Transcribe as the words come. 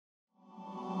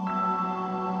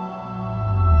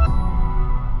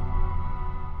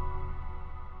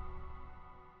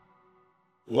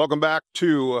Welcome back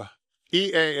to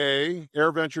EAA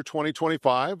AirVenture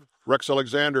 2025. Rex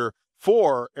Alexander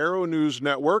for Aero-News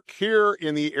Network here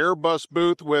in the Airbus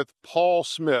booth with Paul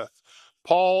Smith.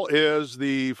 Paul is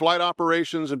the Flight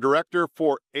Operations and Director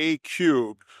for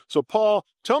Acubed. So Paul,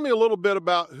 tell me a little bit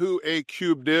about who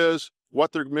Acubed is,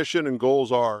 what their mission and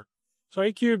goals are. So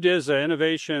Acubed is an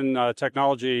innovation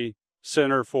technology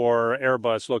center for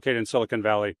Airbus located in Silicon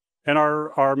Valley. And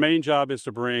our main job is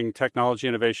to bring technology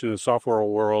innovation in the software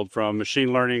world from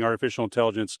machine learning, artificial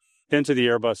intelligence into the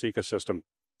Airbus ecosystem.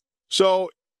 So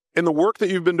in the work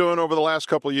that you've been doing over the last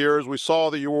couple of years, we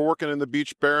saw that you were working in the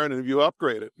Beech Baron and you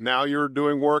upgraded. Now you're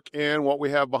doing work in what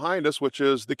we have behind us, which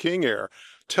is the King Air.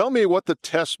 Tell me what the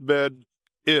test bed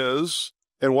is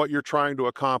and what you're trying to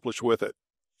accomplish with it.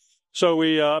 So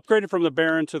we upgraded from the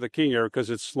Baron to the King Air because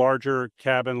its larger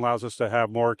cabin allows us to have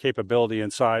more capability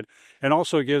inside, and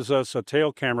also gives us a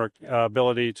tail camera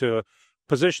ability to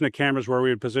position the cameras where we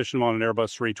would position them on an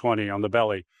Airbus 320 on the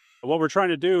belly. What we're trying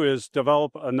to do is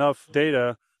develop enough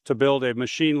data to build a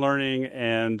machine learning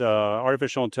and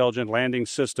artificial intelligent landing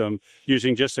system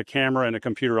using just a camera and a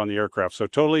computer on the aircraft. So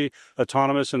totally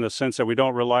autonomous in the sense that we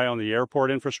don't rely on the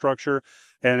airport infrastructure,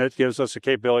 and it gives us the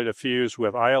capability to fuse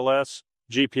with ILS,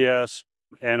 GPS,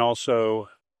 and also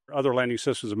other landing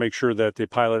systems to make sure that the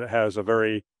pilot has a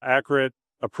very accurate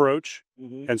approach.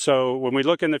 And so when we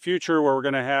look in the future where we're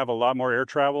going to have a lot more air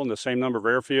travel in the same number of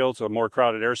airfields, a more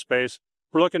crowded airspace,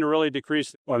 we're looking to really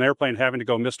decrease an airplane having to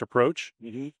go missed approach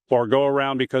or go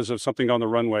around because of something on the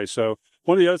runway. So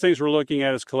one of the other things we're looking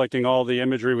at is collecting all the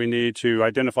imagery we need to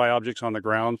identify objects on the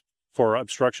ground for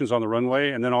obstructions on the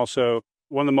runway. And then also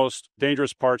one of the most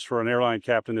dangerous parts for an airline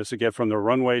captain is to get from the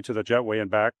runway to the jetway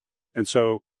and back. And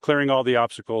so clearing all the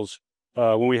obstacles,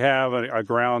 when we have a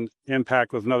ground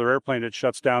impact with another airplane, it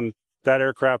shuts down that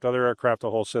aircraft, other aircraft,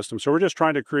 the whole system. So we're just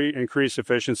trying to increase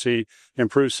efficiency,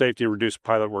 improve safety, and reduce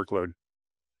pilot workload.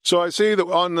 So I see that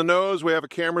on the nose, we have a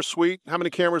camera suite. How many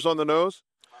cameras on the nose?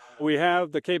 We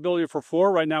have the capability for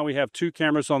 4. Right now we have 2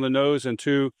 cameras on the nose and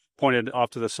 2 pointed off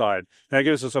to the side. That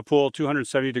gives us a full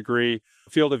 270-degree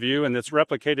field of view, and it's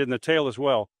replicated in the tail as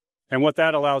well. And what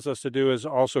that allows us to do is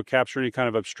also capture any kind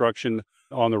of obstruction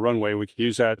on the runway. We can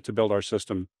use that to build our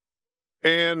system.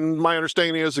 And my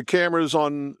understanding is the cameras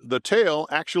on the tail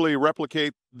actually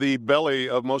replicate the belly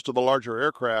of most of the larger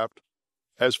aircraft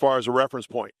as far as a reference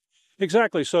point.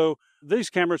 Exactly. So these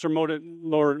cameras are mounted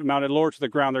lower to the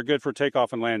ground. They're good for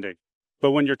takeoff and landing.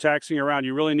 But when you're taxiing around,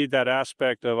 you really need that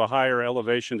aspect of a higher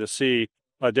elevation to see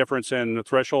a difference in the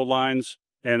threshold lines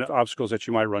and obstacles that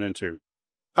you might run into.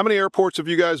 How many airports have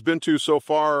you guys been to so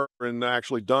far and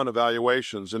actually done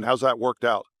evaluations, and how's that worked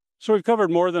out? So we've covered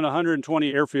more than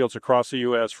 120 airfields across the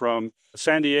U.S., from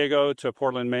San Diego to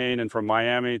Portland, Maine, and from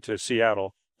Miami to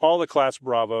Seattle, all the Class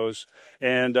Bravos.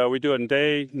 And we do it in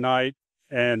day, night,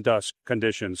 and dusk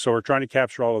conditions. So we're trying to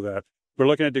capture all of that. We're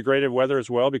looking at degraded weather as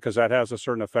well, because that has a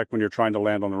certain effect when you're trying to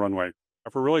land on the runway.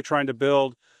 If we're really trying to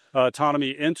build autonomy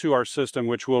into our system,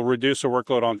 which will reduce the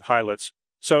workload on pilots.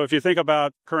 So if you think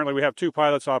about currently we have 2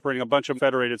 pilots operating a bunch of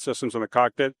federated systems in the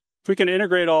cockpit. If we can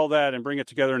integrate all that and bring it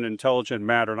together in an intelligent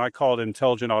manner, and I call it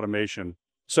intelligent automation.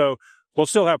 So we'll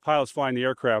still have pilots flying the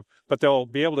aircraft, but they'll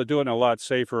be able to do it in a lot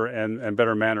safer and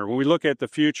better manner. When we look at the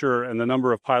future and the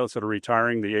number of pilots that are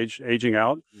retiring, the aging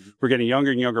out, we're getting younger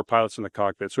and younger pilots in the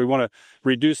cockpit. So we want to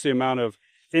reduce the amount of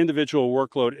individual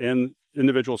workload in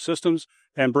individual systems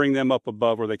and bring them up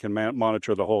above where they can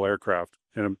monitor the whole aircraft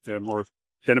in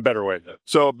a better way.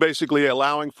 So basically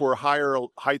allowing for higher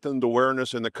heightened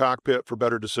awareness in the cockpit for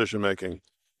better decision making.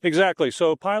 Exactly.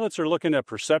 So pilots are looking at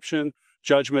perception,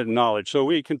 judgment, and knowledge. So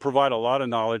we can provide a lot of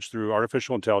knowledge through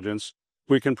artificial intelligence.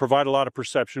 We can provide a lot of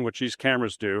perception, which these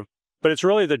cameras do. But it's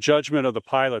really the judgment of the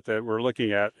pilot that we're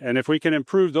looking at. And if we can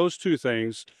improve those 2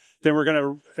 things, then we're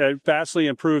going to vastly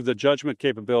improve the judgment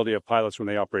capability of pilots when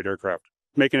they operate aircraft,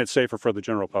 making it safer for the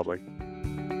general public.